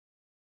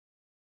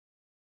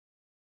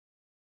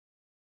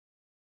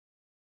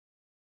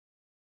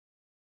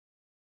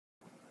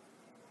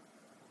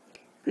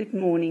Good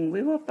morning.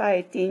 We will pay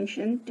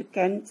attention to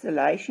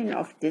cancellation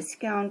of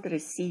discount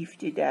received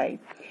today.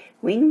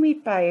 When we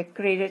pay a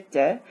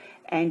creditor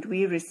and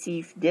we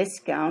receive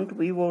discount,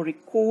 we will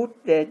record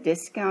the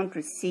discount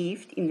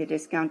received in the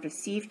discount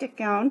received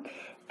account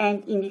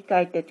and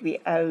indicate that we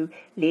owe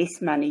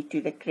less money to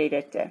the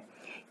creditor.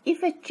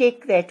 If a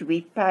check that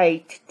we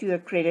paid to a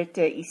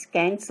creditor is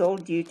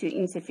cancelled due to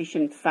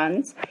insufficient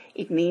funds,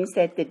 it means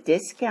that the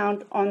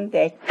discount on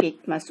that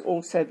check must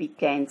also be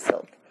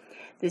cancelled.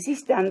 This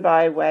is done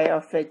by way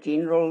of a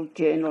general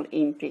journal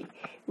entry.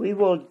 We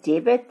will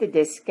debit the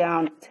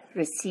discount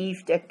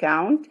received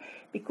account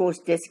because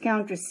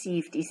discount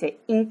received is an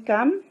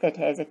income that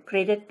has a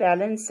credit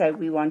balance, so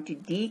we want to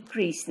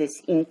decrease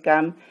this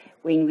income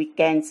when we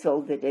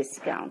cancel the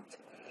discount.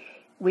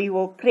 We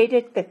will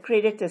credit the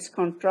creditor's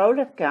control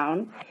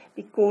account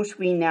because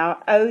we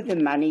now owe the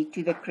money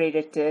to the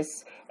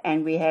creditors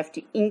and we have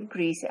to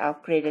increase our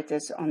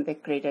creditors on the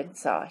credit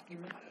side.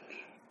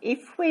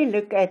 If we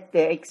look at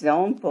the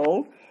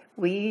example,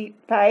 we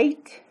paid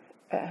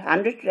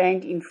 100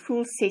 Rand in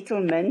full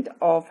settlement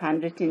of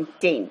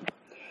 110.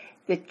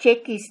 The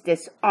check is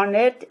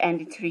dishonored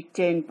and it's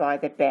returned by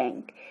the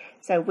bank.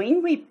 So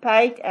when we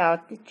paid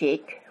out the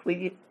check,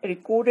 we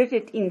recorded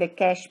it in the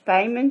cash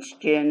payments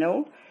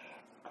journal,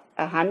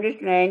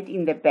 100 Rand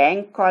in the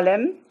bank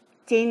column,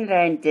 10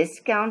 Rand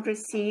discount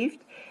received,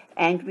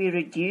 and we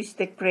reduced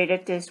the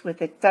creditors with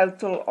a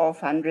total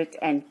of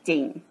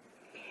 110.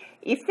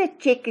 If the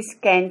check is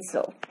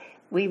cancelled,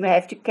 we may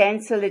have to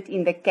cancel it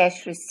in the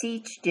cash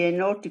receipts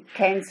journal to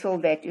cancel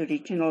that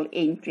original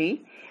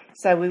entry.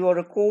 So we will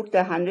record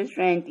the 100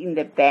 Rand in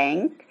the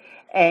bank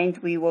and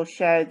we will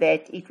show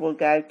that it will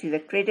go to the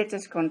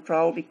creditor's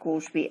control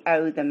because we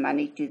owe the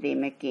money to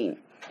them again.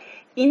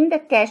 In the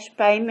cash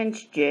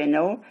payments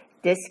journal,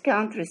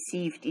 discount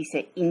received is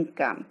an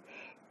income.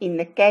 In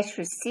the cash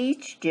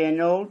receipts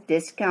journal,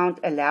 discount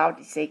allowed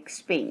is an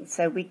expense.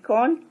 So we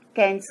can't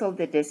cancel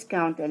the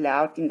discount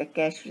allowed in the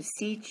cash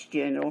receipts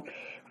journal.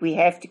 We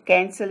have to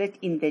cancel it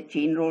in the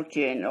general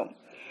journal.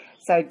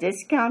 So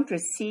discount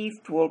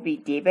received will be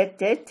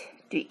debited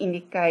to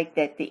indicate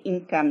that the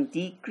income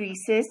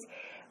decreases.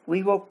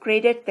 We will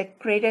credit the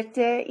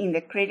creditor in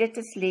the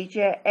creditor's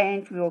ledger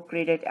and we will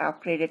credit our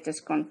creditor's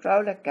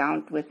control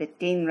account with the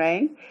 10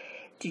 Rand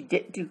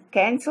to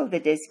cancel the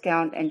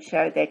discount and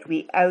show that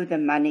we owe the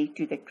money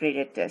to the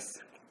creditors.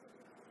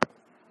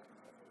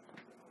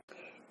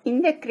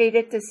 In the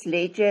creditor's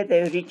ledger,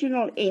 the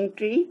original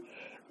entry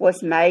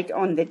was made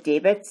on the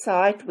debit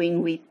side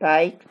when we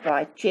paid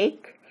by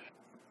check.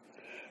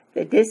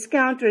 The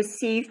discount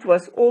received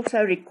was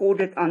also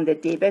recorded on the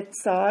debit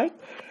side.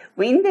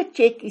 When the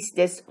check is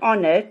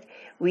dishonored,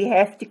 we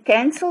have to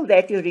cancel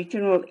that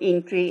original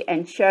entry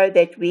and show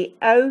that we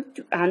owe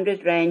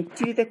 100 Rand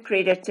to the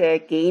creditor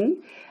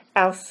again.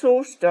 Our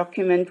source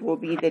document will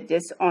be the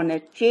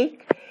dishonored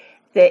check.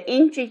 The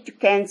entry to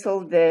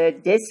cancel the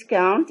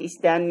discount is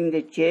done in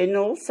the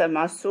journal, so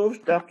my source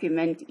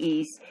document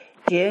is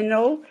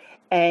journal,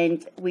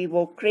 and we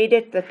will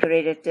credit the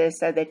creditor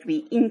so that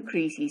we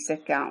increase his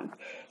account.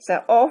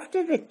 So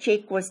after the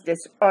check was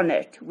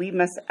dishonored, we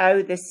must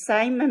owe the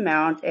same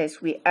amount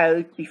as we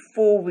owed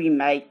before we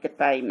made the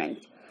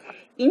payment.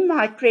 In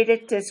my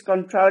creditor's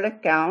control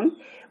account,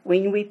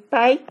 when we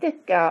paid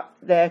the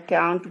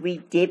account,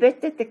 we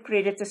debited the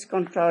creditor's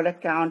control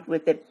account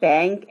with the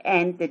bank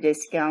and the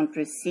discount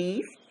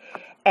received,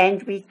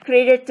 and we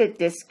credited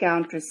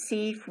discount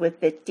received with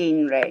the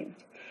 10 Rand.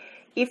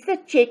 If the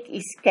check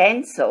is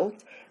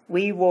cancelled,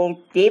 we will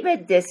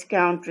debit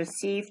discount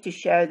received to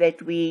show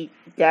that we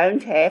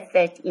don't have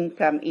that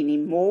income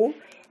anymore,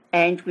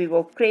 and we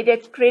will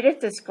credit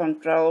creditor's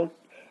control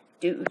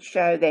to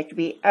show that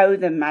we owe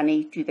the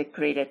money to the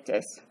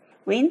creditors.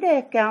 When the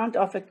account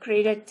of a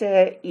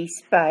creditor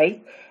is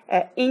paid,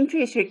 an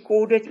entry is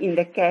recorded in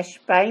the cash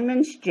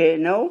payments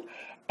journal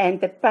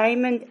and the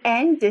payment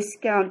and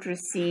discount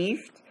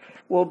received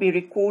will be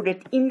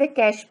recorded in the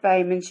cash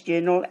payments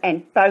journal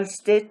and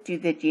posted to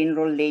the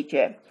general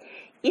ledger.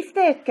 If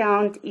the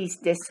account is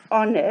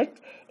dishonored,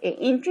 an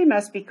entry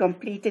must be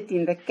completed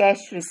in the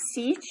cash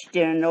receipts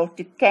journal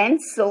to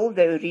cancel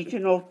the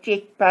original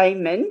check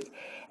payment,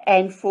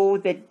 and for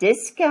the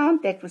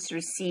discount that was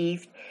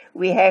received,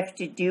 we have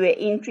to do an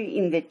entry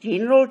in the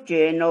general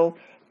journal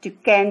to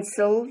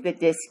cancel the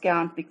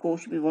discount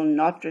because we will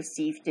not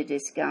receive the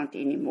discount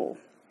anymore.